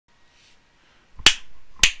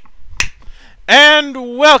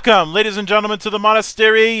And welcome, ladies and gentlemen, to the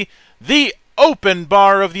Monastery, the open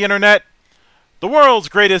bar of the internet, the world's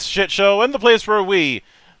greatest shit show, and the place where we,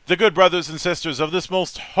 the good brothers and sisters of this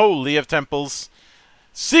most holy of temples,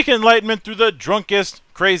 seek enlightenment through the drunkest,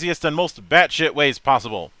 craziest, and most batshit ways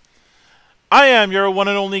possible. I am your one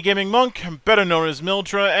and only gaming monk, better known as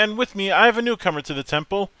Mildra, and with me I have a newcomer to the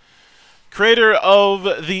temple, creator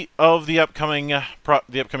of the upcoming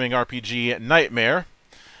RPG Nightmare,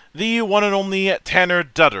 the one and only Tanner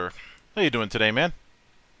Dutter. How you doing today, man?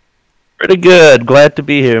 Pretty good. Glad to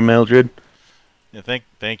be here, Mildred. Yeah,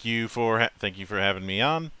 thank you for having me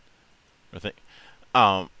on.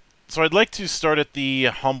 So I'd like to start at the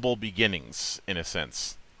humble beginnings, in a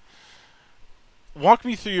sense. Walk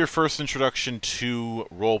me through your first introduction to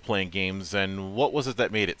role-playing games, and what was it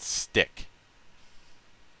that made it stick?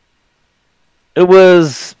 It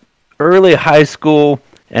was early high school,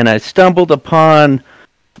 and I stumbled upon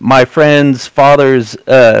my friend's father's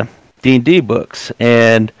D&D books,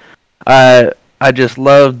 and I just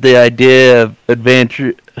loved the idea of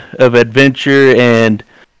adventure and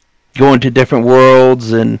going to different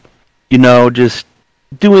worlds, and just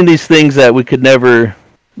doing these things that we could never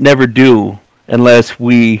do unless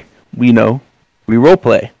we role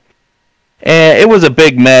play. And it was a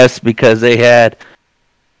big mess because they had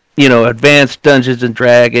advanced Dungeons and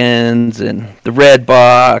Dragons and the Red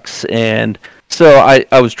Box, and so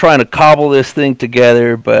I was trying to cobble this thing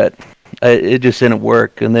together, but it just didn't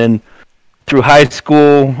work. And then through high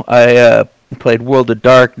school, I played World of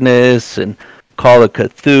Darkness and Call of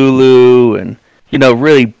Cthulhu, and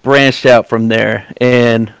really branched out from there.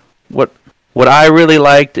 And what I really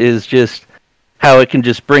liked is just how it can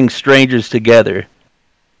just bring strangers together.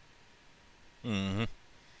 Mm-hmm.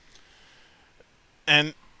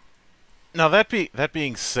 And now that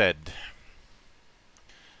being said,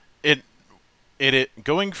 it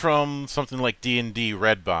going from something like D&D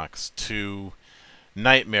Redbox to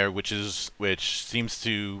Nightmare, which seems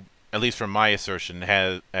to, at least from my assertion,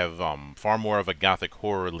 have far more of a gothic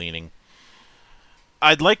horror leaning.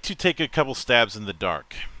 I'd like to take a couple stabs in the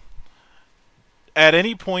dark. At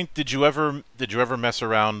any point, did you ever mess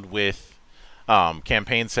around with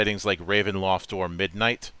campaign settings like Ravenloft or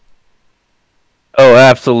Midnight? Oh,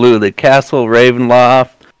 absolutely. Castle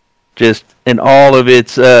Ravenloft, just in all of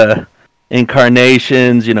its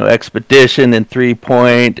incarnations, Expedition and 3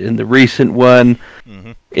 Point, and the recent one,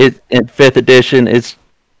 in 5th edition, it's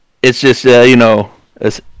just a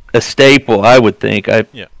staple, I would think. I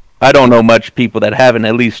don't know much people that haven't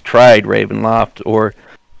at least tried Ravenloft or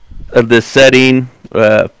this setting.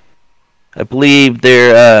 I believe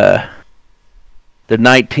their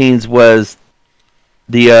 19s was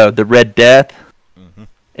the Red Death,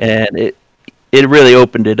 and it really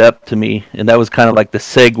opened it up to me, and that was kind of like the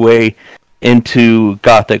segue into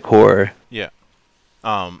gothic horror. Yeah.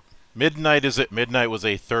 Midnight was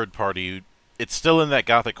a third party. It's still in that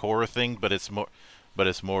gothic horror thing, but it's more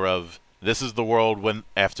of, this is the world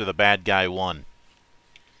after the bad guy won.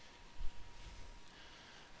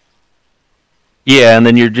 Yeah, and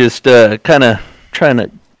then you're just kind of trying to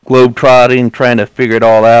globe-trotting, trying to figure it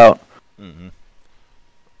all out.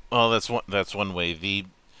 Well, that's one way. The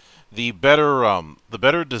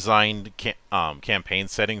better designed campaign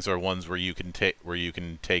settings are ones where you can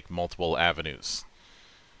take multiple avenues.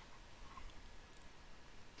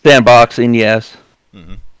 Sandboxing, yes.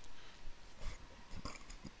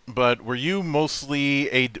 But were you mostly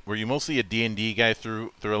a D&D guy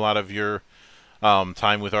through a lot of your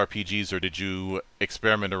time with RPGs, or did you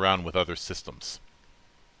experiment around with other systems?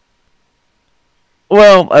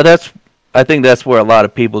 Well, I think that's where a lot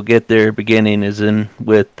of people get their beginning, is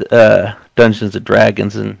with Dungeons and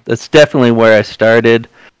Dragons, and that's definitely where I started.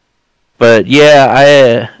 But yeah,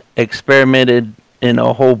 I experimented in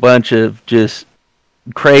a whole bunch of just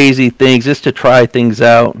crazy things just to try things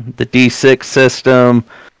out. The D6 system,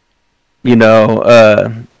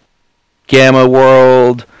 Gamma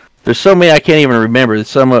World. There's so many I can't even remember. There's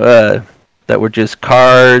some that were just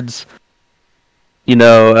cards.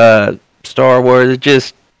 Star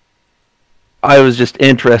Wars. I was just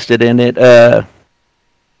interested in it.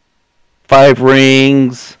 5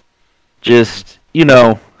 Rings. I just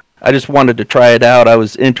wanted to try it out. I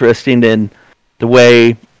was interested in the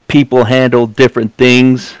way people handle different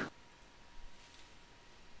things.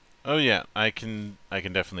 Oh yeah, I can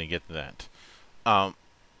definitely get that. But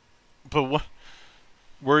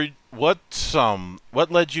what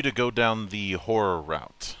led you to go down the horror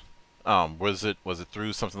route? Was it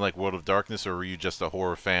through something like World of Darkness, or were you just a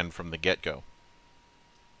horror fan from the get-go?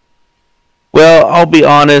 Well, I'll be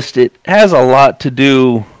honest, it has a lot to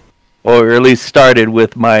do, or at least started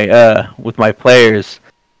with my players.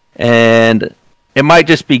 and it might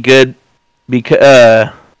just be good because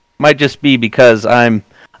because I'm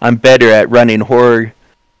better at running horror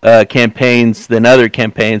campaigns than other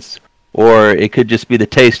campaigns, or it could just be the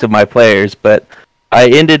taste of my players. But I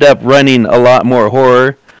ended up running a lot more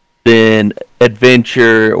horror than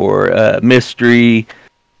adventure or mystery.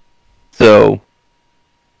 So,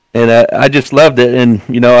 and I just loved it, and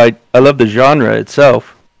I love the genre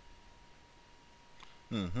itself.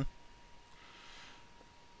 Mm-hmm.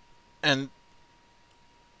 And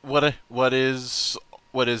what is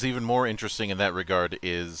even more interesting in that regard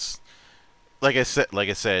is, like I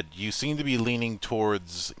said, you seem to be leaning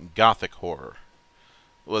towards gothic horror.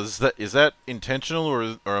 Is that intentional,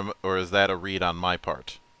 or is that a read on my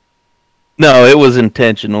part? No, it was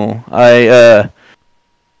intentional.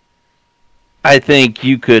 I think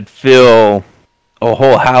you could fill a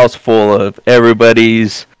whole house full of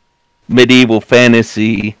everybody's medieval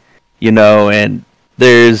fantasy, and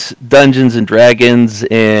there's Dungeons and Dragons,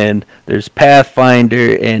 and there's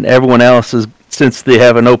Pathfinder, and everyone else is, since they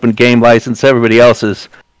have an open game license, everybody else has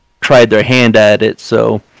tried their hand at it.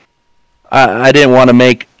 So I didn't want to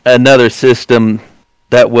make another system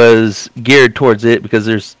that was geared towards it, because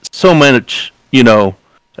there's so much,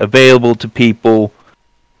 available to people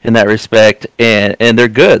in that respect, and they're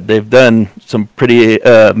good. They've done some pretty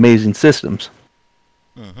amazing systems.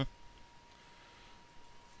 Mm-hmm.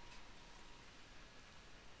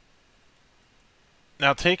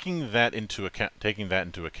 Now, taking that into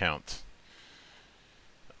account,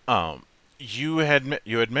 you had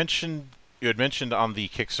mentioned on the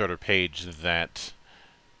Kickstarter page that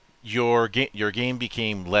your game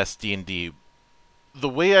became less D&D. The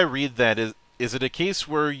way I read that is it a case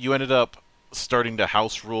where you ended up starting to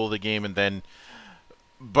house rule the game, and then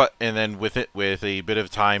with a bit of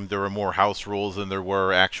time there were more house rules than there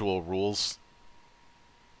were actual rules?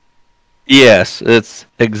 Yes, it's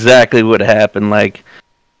exactly what happened. Like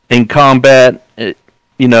in combat, it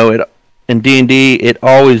in D&D, it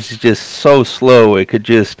always just so slow. It could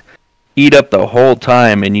just eat up the whole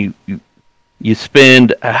time, and you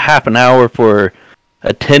spend a half an hour for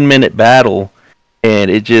a 10-minute battle,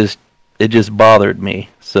 and it just bothered me.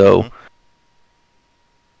 So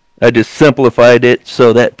I just simplified it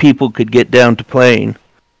so that people could get down to playing.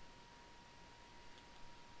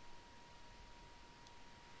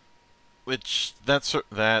 Which that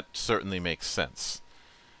certainly makes sense.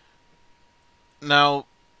 Now,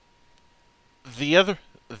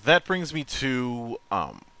 that brings me to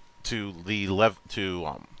the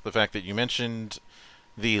fact that you mentioned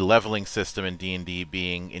the leveling system in D&D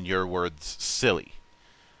being, in your words, silly.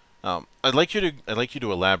 I'd like you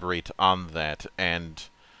to elaborate on that, and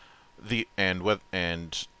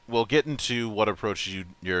we'll get into what approach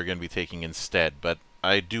you're going to be taking instead. But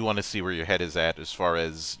I do want to see where your head is at as far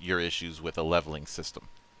as your issues with a leveling system.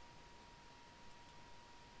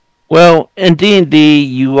 Well, in D&D,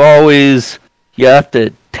 you have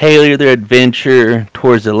to tailor their adventure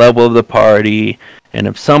towards the level of the party, and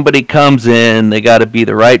if somebody comes in, they got to be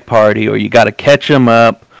the right party, or you got to catch them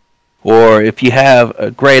up, or if you have a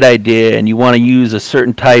great idea and you want to use a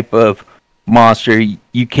certain type of monster,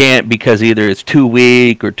 you can't, because either it's too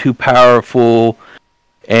weak or too powerful,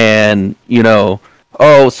 and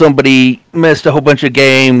somebody missed a whole bunch of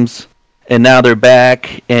games and now they're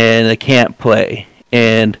back and they can't play.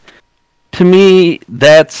 And to me,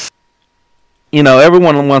 that's,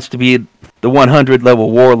 everyone wants to be the 100 level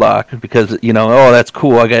warlock, because oh, that's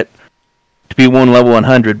cool, I got to be one level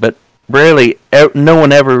 100, but rarely, no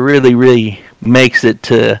one ever really makes it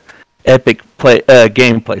to epic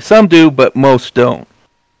gameplay. Some do, but most don't.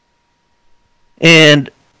 And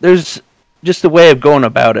there's just a way of going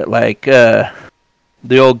about it, like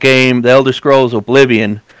the old game, The Elder Scrolls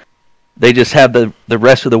Oblivion. They just have the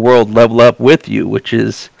rest of the world level up with you, which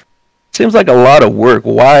seems like a lot of work.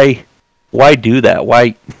 Why do that?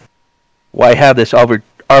 Why have this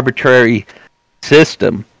arbitrary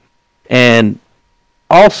system? And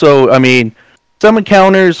also, I mean, some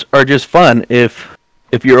encounters are just fun if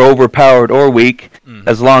you're overpowered or weak,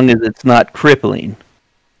 as long as it's not crippling.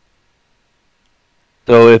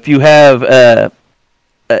 So if you have a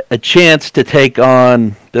chance to take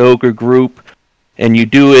on the ogre group, and you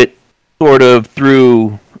do it sort of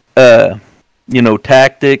through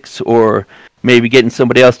tactics, or maybe getting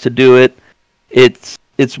somebody else to do it, it's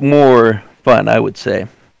more fun, I would say.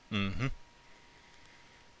 Mm-hmm.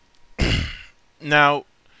 Now,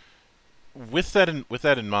 with that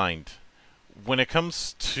in mind, when it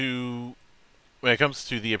comes to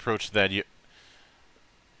the approach that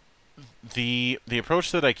the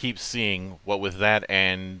approach that I keep seeing, what with that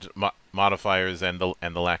and modifiers and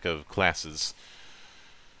the lack of classes,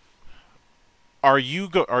 Are you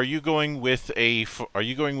going with a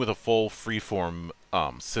full freeform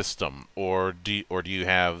system, or do you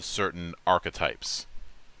have certain archetypes?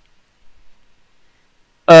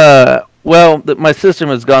 Well, my system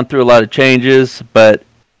has gone through a lot of changes, but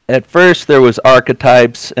at first there was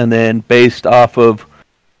archetypes, and then based off of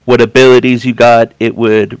what abilities you got, it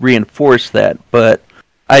would reinforce that. But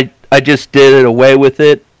I just did it away with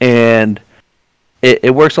it, and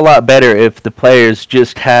it works a lot better if the players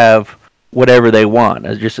just have whatever they want,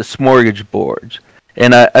 as just a smorgasbord.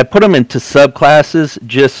 And I put them into subclasses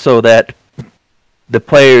just so that the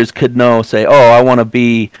players could know, say, oh, I want to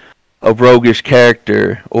be a roguish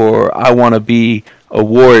character, or I want to be a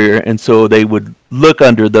warrior, and so they would look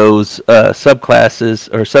under those subclasses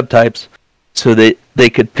or subtypes so that they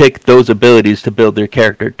could pick those abilities to build their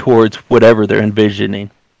character towards whatever they're envisioning.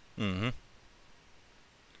 Mm-hmm.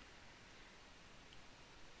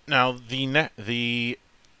 Now,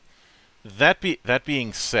 that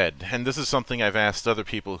being said, and this is something I've asked other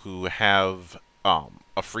people who have a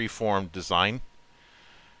freeform design,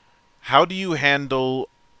 how do you handle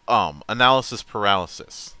analysis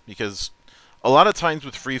paralysis? Because a lot of times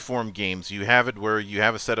with freeform games, you have it where you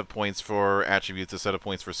have a set of points for attributes, a set of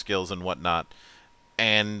points for skills and whatnot,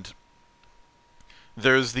 and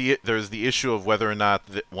there's the issue of whether or not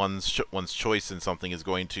one's choice in something is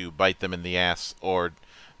going to bite them in the ass or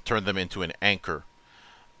turn them into an anchor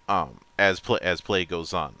as play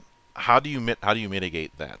goes on. How do you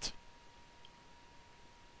mitigate that?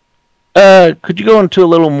 Could you go into a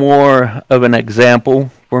little more of an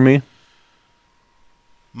example for me?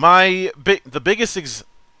 The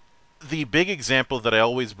big example that I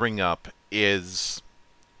always bring up is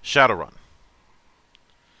Shadowrun.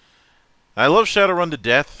 I love Shadowrun to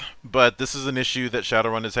death, but this is an issue that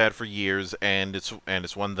Shadowrun has had for years, and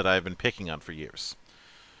it's one that I've been picking on for years.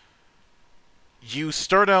 You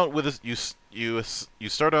start out with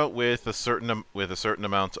a certain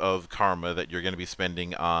amount of karma that you're going to be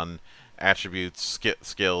spending on attributes,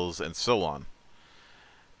 skills, and so on.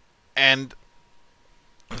 And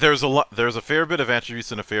there's a fair bit of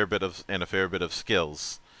attributes and a fair bit of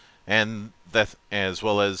skills, and that as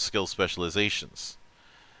well as skill specializations.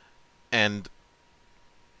 And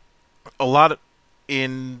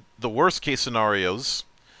in the worst case scenarios,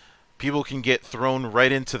 people can get thrown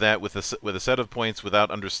right into that with a set of points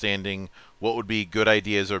without understanding what would be good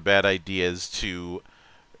ideas or bad ideas to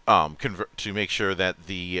make sure that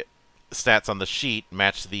the stats on the sheet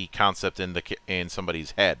match the concept in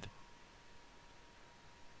somebody's head.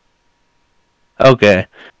 Okay.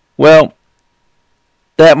 Well,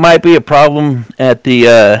 that might be a problem at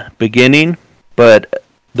the beginning, but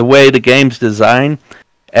the way the game's designed,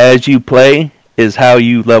 as you play, is how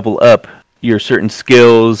you level up your certain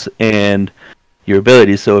skills and your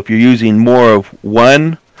abilities. So if you're using more of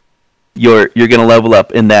one, you're going to level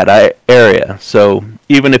up in that area. So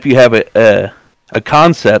even if you have a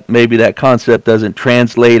concept, maybe that concept doesn't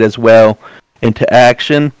translate as well into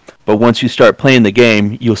action, but once you start playing the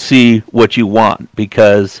game, you'll see what you want,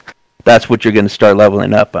 because that's what you're going to start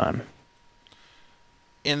leveling up on.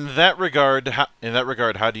 In that regard, how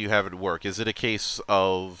do you have it work? Is it a case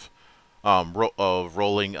of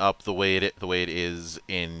rolling up the way it is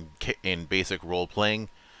in basic role playing,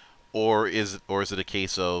 or is it a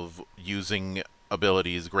case of using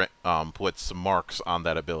abilities puts marks on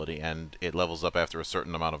that ability and it levels up after a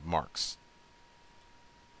certain amount of marks?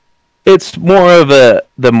 It's more of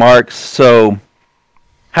the marks. So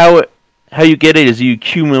how you get it is you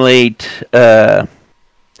accumulate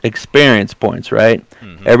experience points, right?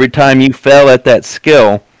 Mm-hmm. Every time you fail at that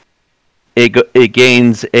skill, it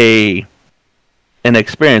gains an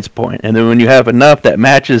experience point, and then when you have enough that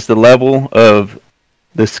matches the level of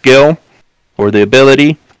the skill or the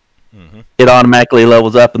ability, mm-hmm. it automatically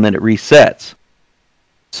levels up and then it resets.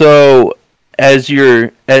 So as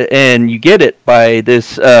you get it by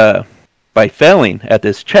this by failing at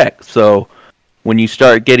this check. So when you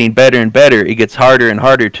start getting better and better, it gets harder and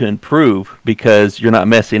harder to improve because you're not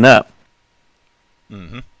messing up.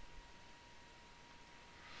 Mm-hmm.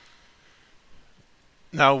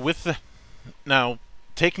 Now,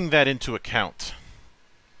 taking that into account,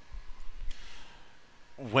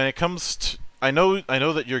 when it comes to, I know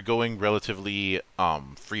that you're going relatively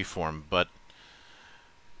freeform, but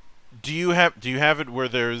do you have it where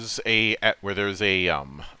there's a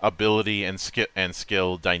ability and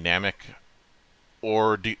skill dynamic,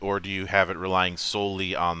 or do you have it relying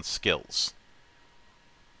solely on skills?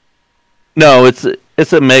 No, it's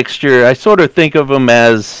a mixture. I sort of think of them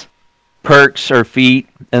as perks or feat,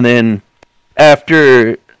 and then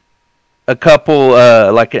after a couple,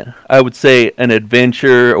 I would say an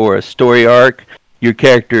adventure or a story arc, your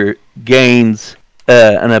character gains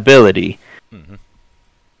an ability. Mm-hmm.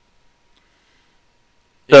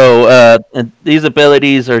 So and these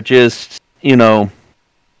abilities are just,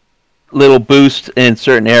 little boosts in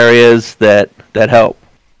certain areas that help.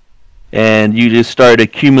 And you just start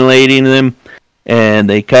accumulating them, and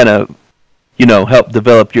they kind of, help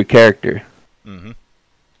develop your character. Mm-hmm.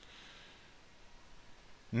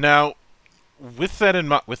 Now, with that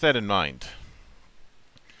in mind,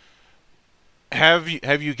 have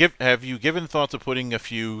you given thought to putting a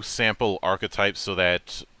few sample archetypes so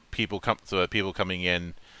that people coming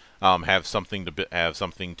in have something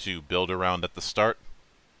to build around at the start?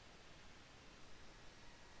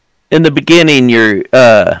 In the beginning,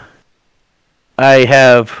 I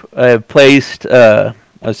have placed a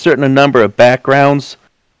certain number of backgrounds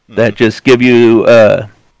that just give you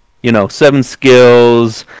 7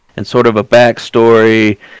 skills and sort of a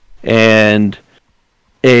backstory, and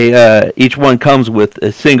each one comes with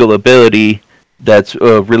a single ability that's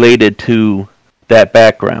related to that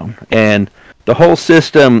background. And the whole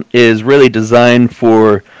system is really designed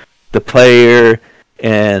for the player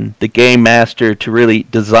and the game master to really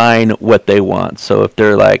design what they want. So if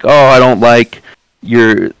they're like, oh, I don't like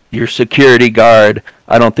your security guard,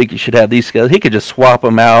 I don't think you should have these skills, he could just swap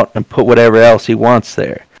them out and put whatever else he wants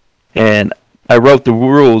there. And I wrote the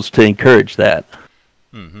rules to encourage that.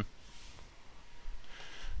 Mm-hmm.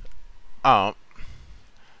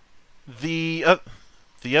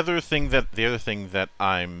 The other thing that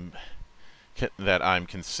I'm a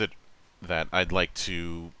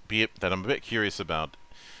bit curious about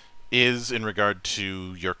is in regard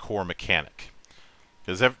to your core mechanic,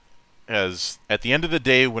 because as at the end of the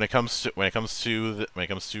day, when it comes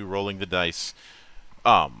to rolling the dice,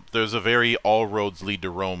 there's a very all roads lead to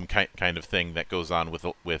Rome kind of thing that goes on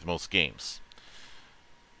with most games.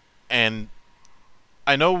 And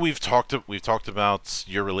I know we've talked about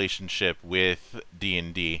your relationship with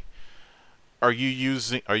D&D. Are you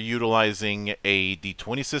utilizing a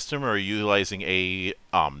D20 system, or are you utilizing a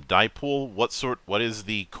die pool? What is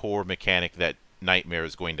the core mechanic that Nightmare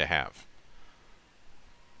is going to have?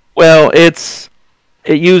 Well, it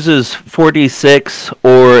uses 4d6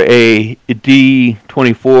 or a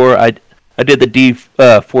d24. I did the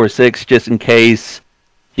d46 just in case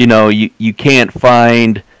you can't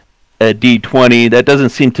find a d20. That doesn't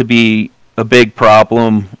seem to be a big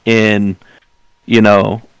problem in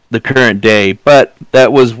the current day, but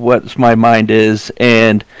that was what my mind is.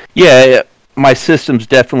 And yeah, my system's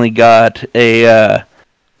definitely got a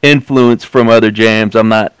influence from other jams. I'm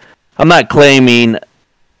not claiming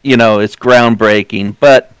it's groundbreaking,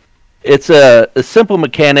 but it's a simple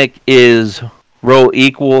mechanic is roll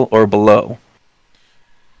equal or below.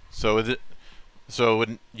 You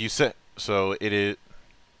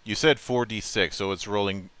said 4d6, so it's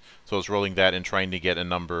rolling that and trying to get a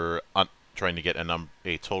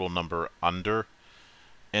total number under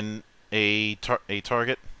a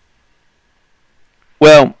target.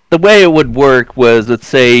 Well, the way it would work was, let's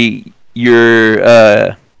say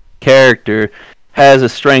your character has a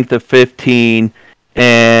strength of 15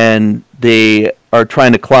 and they are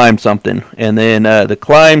trying to climb something, and then the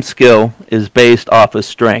climb skill is based off of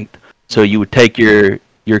strength. So you would take your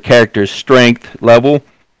character's strength level,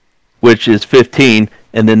 which is 15,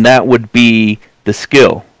 and then that would be the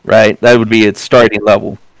skill, right? That would be its starting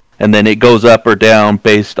level. And then it goes up or down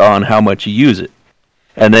based on how much you use it.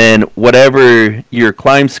 And then whatever your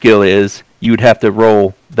climb skill is, you'd have to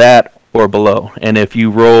roll that or below. And if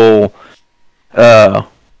you roll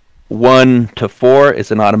 1 to 4,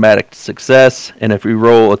 it's an automatic success. And if you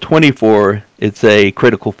roll a 24, it's a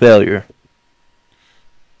critical failure.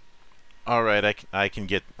 All right, I can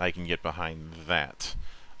get behind that.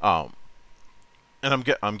 And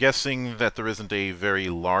I'm guessing that there isn't a very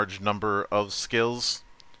large number of skills.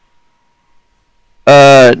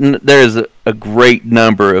 There's a great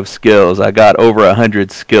number of skills. I got over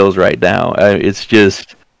 100 skills right now. It's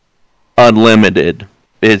just unlimited.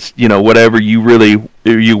 It's whatever you want.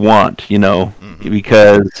 Mm-hmm.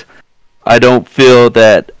 Because I don't feel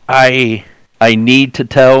that I need to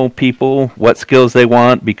tell people what skills they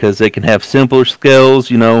want, because they can have simpler skills.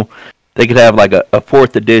 They could have like a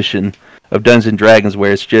 4th edition of Dungeons and Dragons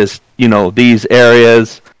where it's just these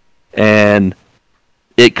areas, and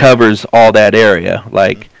it covers all that area,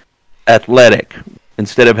 like athletic,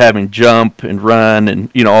 instead of having jump and run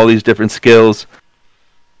and all these different skills.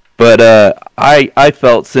 But I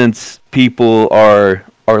felt, since people are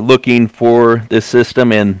looking for this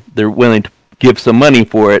system and they're willing to give some money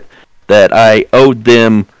for it, that I owed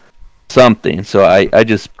them something. So I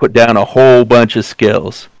just put down a whole bunch of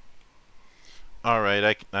skills. All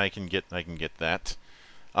right, I can get that.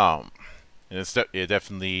 And it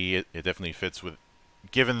definitely fits with.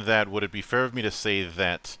 Given that, would it be fair of me to say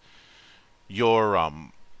that your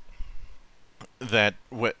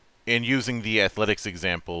in using the athletics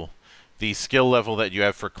example, the skill level that you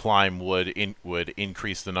have for climb would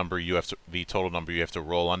increase the total number you have to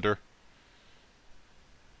roll under?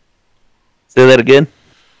 Say that again.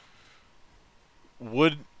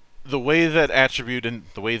 Would the way that attribute and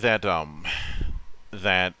the way that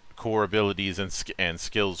that core abilities and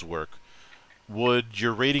skills work, would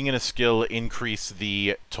your rating in a skill increase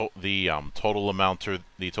the total amount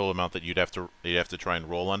that you'd have to try and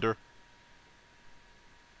roll under?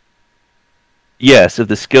 Yes, if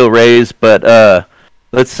the skill raised, but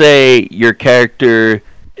let's say your character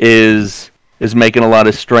is making a lot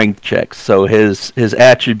of strength checks, so his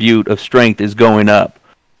attribute of strength is going up.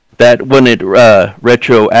 That wouldn't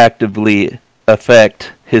retroactively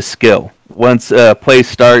affect his skill. Once play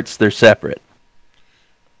starts, they're separate.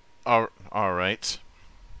 All right.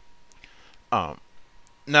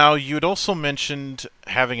 Now you'd also mentioned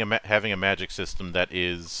having a magic system that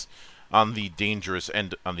is on the dangerous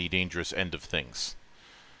end of things.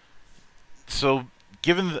 So,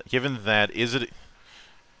 given that,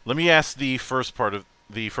 let me ask the first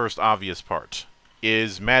obvious part: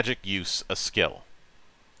 is magic use a skill?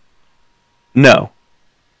 No,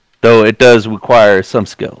 though it does require some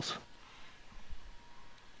skills.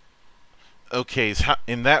 Okay, so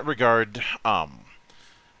in that regard,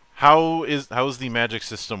 how is the magic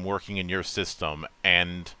system working in your system,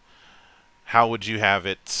 and how would you have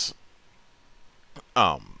it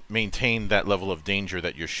maintain that level of danger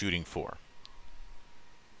that you're shooting for?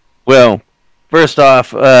 Well, first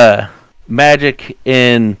off, magic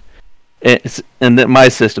in my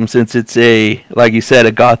system, since it's like you said,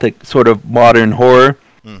 a gothic sort of modern horror,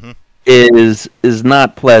 is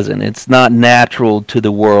not pleasant. It's not natural to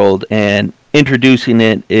the world, and introducing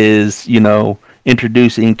it is,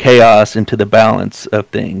 introducing chaos into the balance of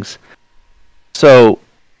things. So,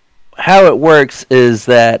 how it works is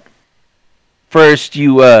that first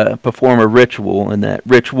you perform a ritual, and that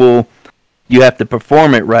ritual, you have to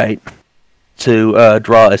perform it right to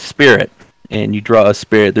draw a spirit. And you draw a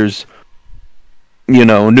spirit. There's,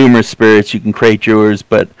 numerous spirits. You can create yours,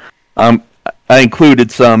 but I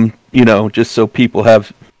included some, just so people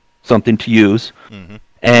have something to use.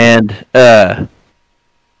 And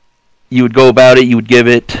you would go about it. You would give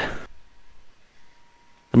it.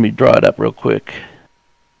 Let me draw it up real quick.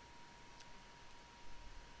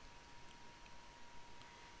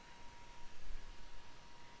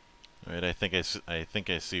 All right, I think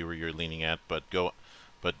I see where you're leaning at, but go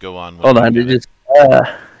on. Hold on,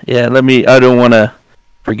 yeah. Let me. I don't want to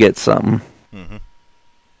forget something.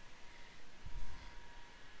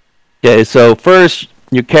 Okay, so first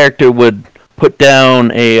your character would put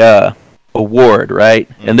down a ward, right?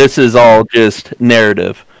 And this is all just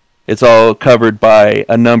narrative. It's all covered by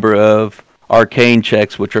a number of arcane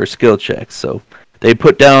checks, which are skill checks. So they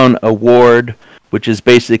put down a ward, which is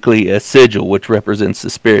basically a sigil, which represents the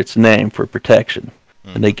spirit's name for protection.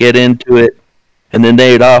 And they get into it, and then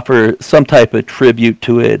they'd offer some type of tribute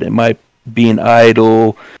to it. It might be an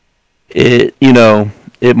idol.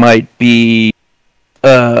 It might be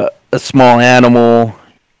a small animal,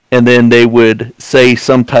 and then they would say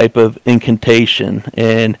some type of incantation,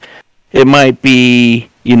 and it might be,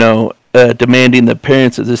 demanding the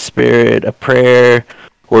appearance of the spirit, a prayer,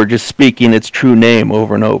 or just speaking its true name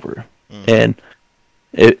over and over. And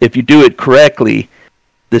if you do it correctly,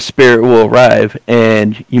 the spirit will arrive,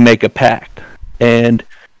 and you make a pact. And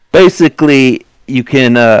basically, you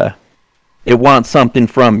can, it wants something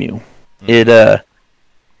from you. It's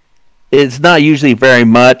not usually very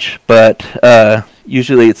much, but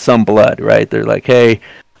usually it's some blood, right? They're like, hey,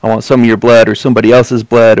 I want some of your blood or somebody else's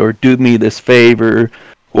blood, or do me this favor,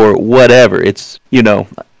 or whatever. It's,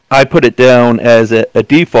 I put it down as a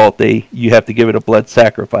default. You have to give it a blood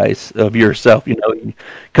sacrifice of yourself. You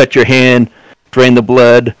cut your hand, drain the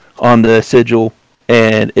blood on the sigil,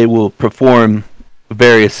 and it will perform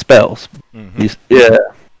various spells.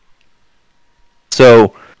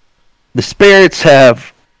 So the spirits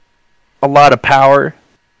have a lot of power,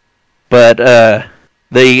 but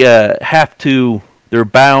they're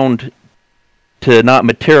bound to not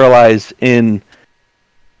materialize in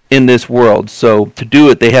this world. So to do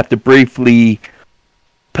it, they have to briefly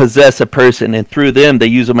possess a person, and through them they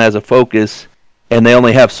use them as a focus, and they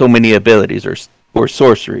only have so many abilities or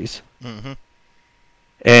sorceries.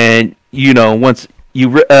 And once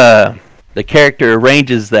the character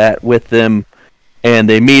arranges that with them, and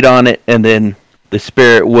they meet on it, and then the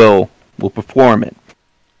spirit will perform it.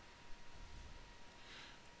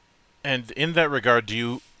 And in that regard,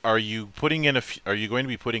 do are you putting in are you going to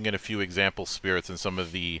be putting in a few example spirits in some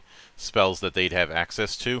of the spells that they'd have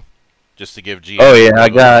access to, just to give GM? Oh yeah,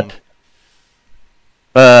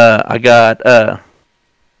 I got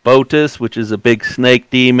Botus, which is a big snake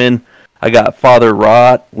demon. I got Father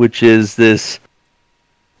Rot, which is this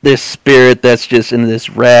spirit that's just in this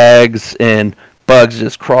rags and bugs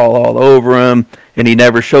just crawl all over him, and he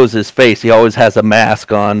never shows his face. He always has a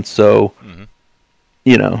mask on, so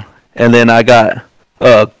you know. And then I got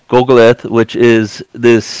Golgolith, which is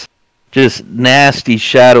this just nasty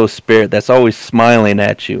shadow spirit that's always smiling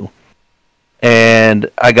at you. And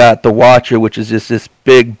I got the Watcher, which is just this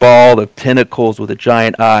big ball of tentacles with a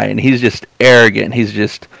giant eye, and he's just arrogant. He's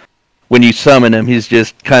just, when you summon him, he's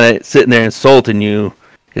just kind of sitting there insulting you.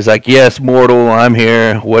 He's like, "Yes, mortal, I'm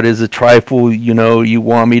here. What is a trifle, you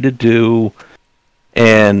want me to do?"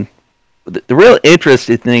 And the real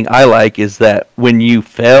interesting thing I like is that when you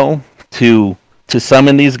fail to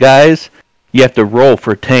summon these guys, you have to roll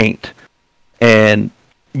for taint. And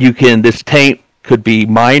this taint could be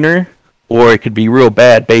minor, or it could be real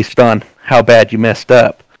bad based on how bad you messed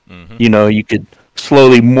up. You could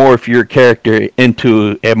slowly morph your character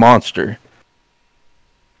into a monster.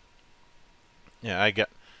 Yeah,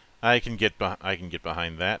 I can get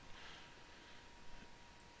behind that.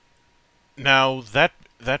 Now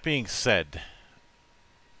that being said,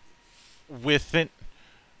 within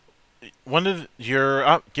one of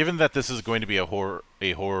your given that this is going to be a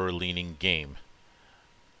horror leaning game,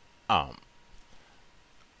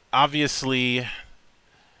 obviously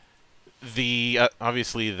that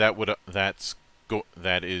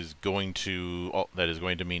is going to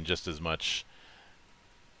mean just as much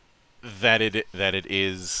that it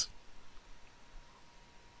is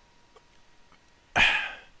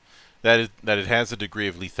that it has a degree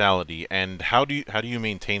of lethality. And how do you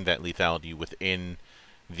maintain that lethality within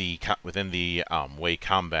the way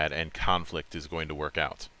combat and conflict is going to work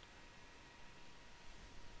out?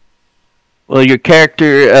 Well, your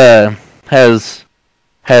character has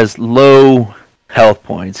low health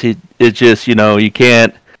points. It's just you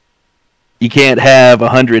can't have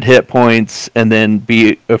 100 hit points and then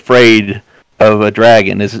be afraid of a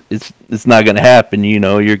dragon. It's not going to happen.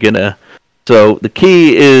 You're gonna. So the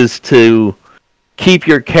key is to keep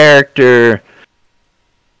your character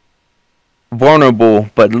vulnerable,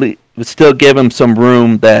 but still give him some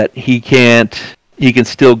room that he can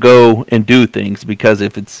still go and do things. Because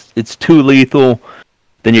if it's too lethal,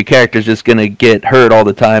 then your character's just gonna get hurt all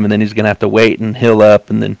the time, and then he's gonna have to wait and heal up,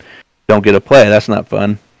 and then don't get a play. That's not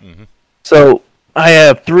fun. So I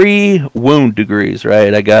have 3 wound degrees,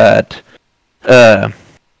 right? I got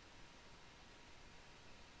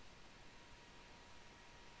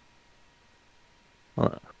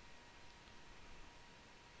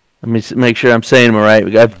let me make sure I'm saying them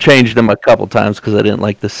right. I've changed them a couple times because I didn't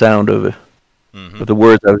like the sound of the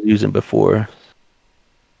words I was using before.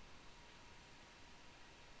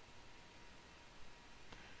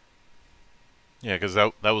 Yeah, because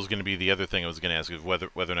that was going to be the other thing I was going to ask, is whether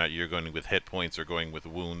or not you're going with hit points or going with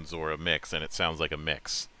wounds or a mix, and it sounds like a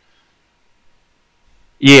mix.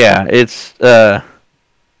 Yeah, it's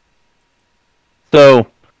so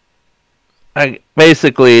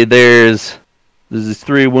basically there's these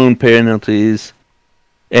 3 wound penalties,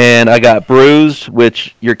 and I got bruised,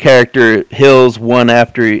 which your character heals 1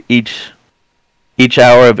 after each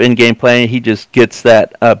hour of in-game play. He just gets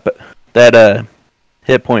that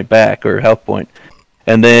hit point back, or health point.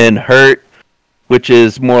 And then hurt, which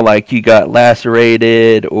is more like you got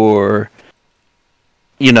lacerated, or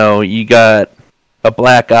you got a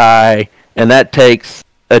black eye, and that takes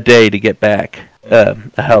a day to get back a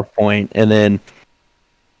health point. And then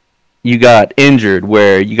you got injured,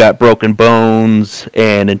 where you got broken bones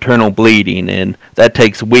and internal bleeding, and that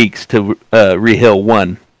takes weeks to re-heal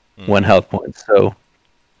one health point. So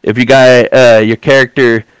if you got your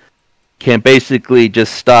character can basically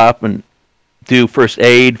just stop and do first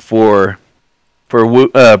aid for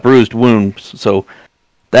bruised wounds. So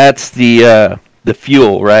that's the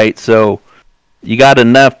fuel, right? So you got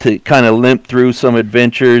enough to kind of limp through some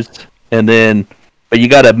adventures, but you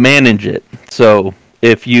got to manage it. So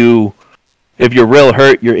if you're real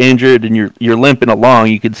hurt, you're injured, and you're limping along,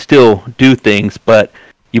 you can still do things, but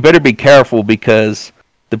you better be careful, because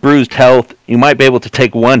the bruised health, you might be able to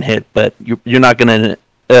take 1 hit, but you're not going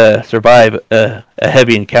to survive a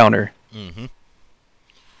heavy encounter.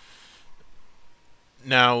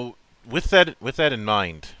 Now, with that in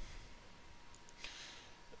mind,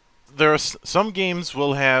 there are some games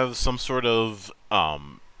will have some sort of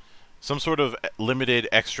limited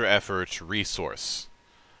extra effort resource.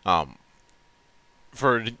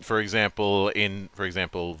 for example,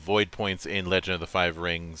 void points in Legend of the Five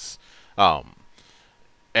Rings, um,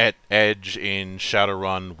 at Edge in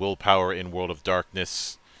Shadowrun, willpower in World of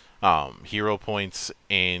Darkness, hero points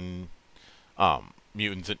in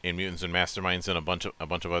Mutants and Masterminds, and a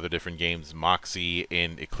bunch of other different games. Moxie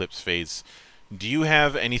in Eclipse Phase. Do you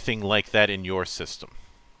have anything like that in your system?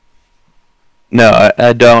 No,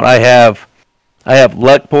 I don't. I have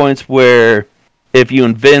luck points where if you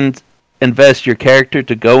invest your character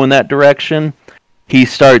to go in that direction, he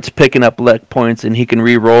starts picking up luck points and he can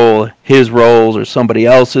re-roll his rolls or somebody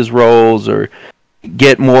else's rolls or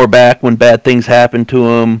get more back when bad things happen to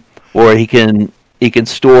him, or he can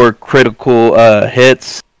store critical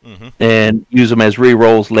hits and use them as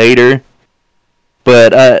re-rolls later.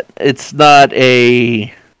 But it's not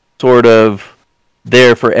a sort of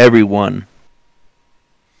there for everyone.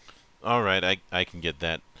 All right, I can get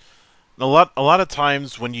that. A lot of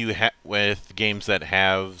times when you with games that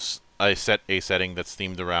have a setting that's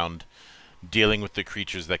themed around dealing with the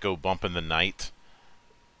creatures that go bump in the night,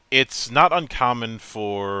 it's not uncommon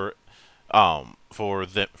for them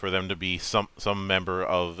to be some member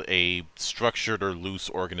of a structured or loose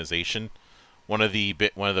organization. One of the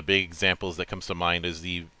big examples that comes to mind is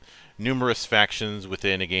the numerous factions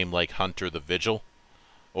within a game like Hunter the Vigil,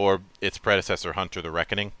 or its predecessor Hunter the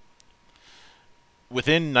Reckoning.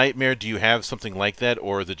 Within Nightmare, do you have something like that,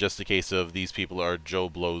 or is it just a case of these people are Joe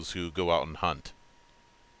Blows who go out and hunt?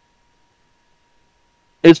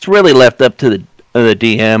 It's really left up to the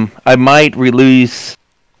DM. I might release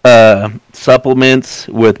supplements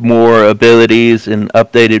with more abilities and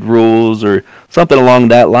updated rules or something along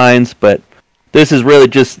that lines, but this is really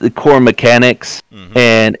just the core mechanics,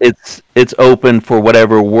 and it's open for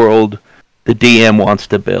whatever world the DM wants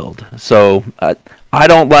to build. So I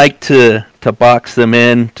don't like to box them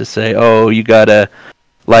in to say, oh, you gotta,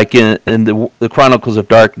 like in the Chronicles of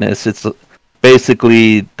Darkness, it's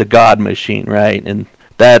basically the God machine, right? And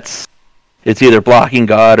it's either blocking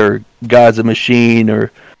God or God's a machine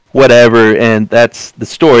or whatever, and that's the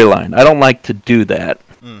storyline. I don't like to do that.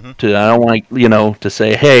 I don't like, to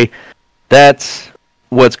say, hey, that's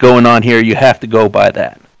what's going on here. You have to go by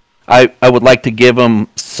that. I would like to give them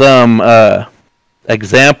some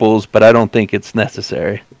examples, but I don't think it's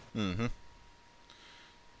necessary.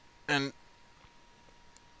 And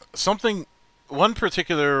one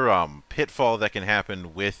particular pitfall that can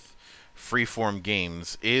happen with freeform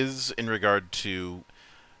games is in regard to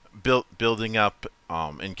building up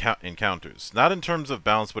encounters. Not in terms of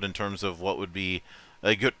balance, but in terms of what would be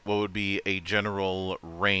a general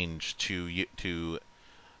range to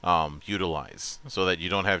utilize, so that you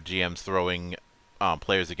don't have GMs throwing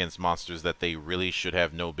players against monsters that they really should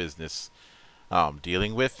have no business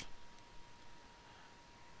dealing with.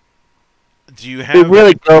 Do you have? It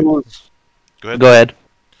really goes. Go ahead.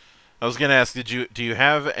 I was going to ask, do you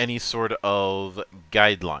have any sort of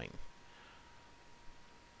guideline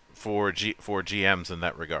for GMs in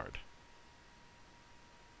that regard?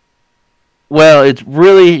 Well, it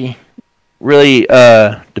really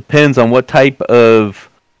depends on what type of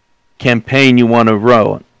campaign you want to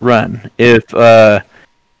run. If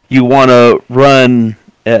you want to run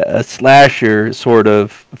a slasher sort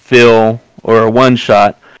of feel or a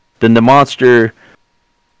one-shot, then the monster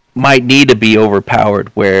might need to be overpowered,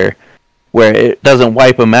 where it doesn't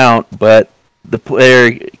wipe them out, but the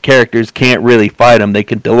player characters can't really fight them. They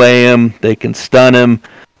can delay them, they can stun them,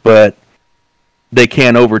 but they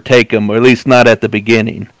can't overtake them, or at least not at the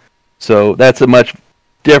beginning. So that's a much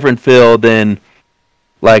different feel than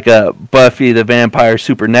like a Buffy the Vampire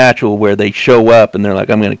Supernatural, where they show up and they're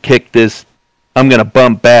like, I'm going to kick this, I'm going to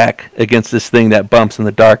bump back against this thing that bumps in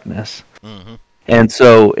the darkness. And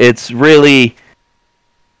so it's really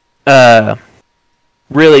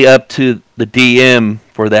really up to the DM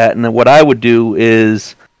for that. And then what I would do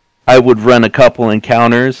is I would run a couple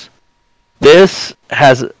encounters. This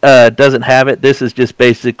doesn't have it. This is just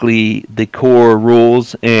basically the core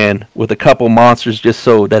rules, and with a couple monsters just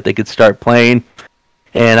so that they could start playing.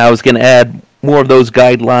 And I was going to add more of those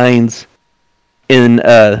guidelines in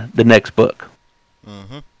the next book.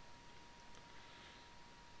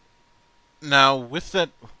 Now, with that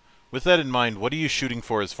in mind, what are you shooting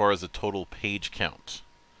for as far as a total page count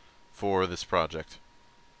for this project?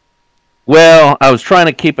 Well, I was trying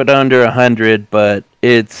to keep it under 100, but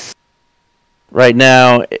it's right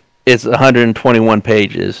now it's 121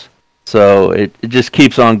 pages. So it just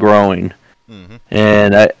keeps on growing.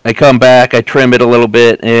 And I come back, I trim it a little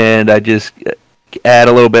bit, and I just add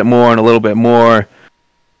a little bit more and a little bit more.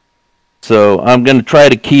 So I'm going to try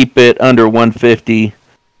to keep it under 150,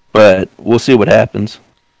 but we'll see what happens.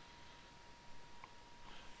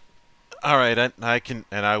 All right, I can,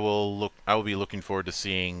 and I will look. I will be looking forward to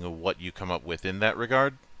seeing what you come up with in that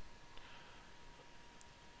regard.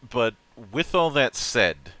 But with all that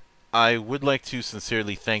said, I would like to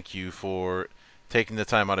sincerely thank you for taking the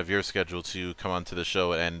time out of your schedule to come onto the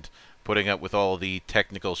show and putting up with all the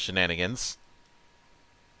technical shenanigans.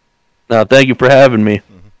 No, thank you for having me.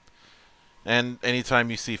 Mm-hmm. And anytime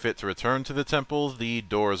you see fit to return to the temple, the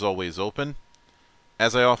door is always open.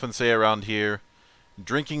 As I often say around here,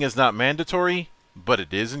 drinking is not mandatory, but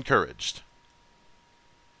it is encouraged.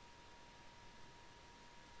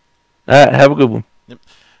 Have a good one. Yep.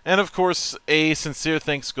 And of course, a sincere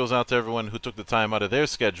thanks goes out to everyone who took the time out of their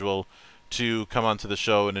schedule to come onto the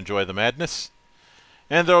show and enjoy the madness.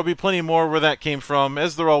 And there will be plenty more where that came from,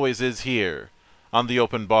 as there always is here, on the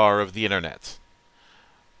open bar of the internet.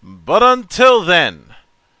 But until then,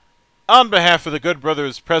 on behalf of the good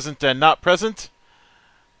brothers present and not present,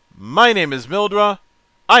 my name is Mildra,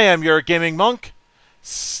 I am your gaming monk.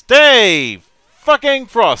 Stay fucking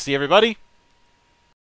frosty, everybody!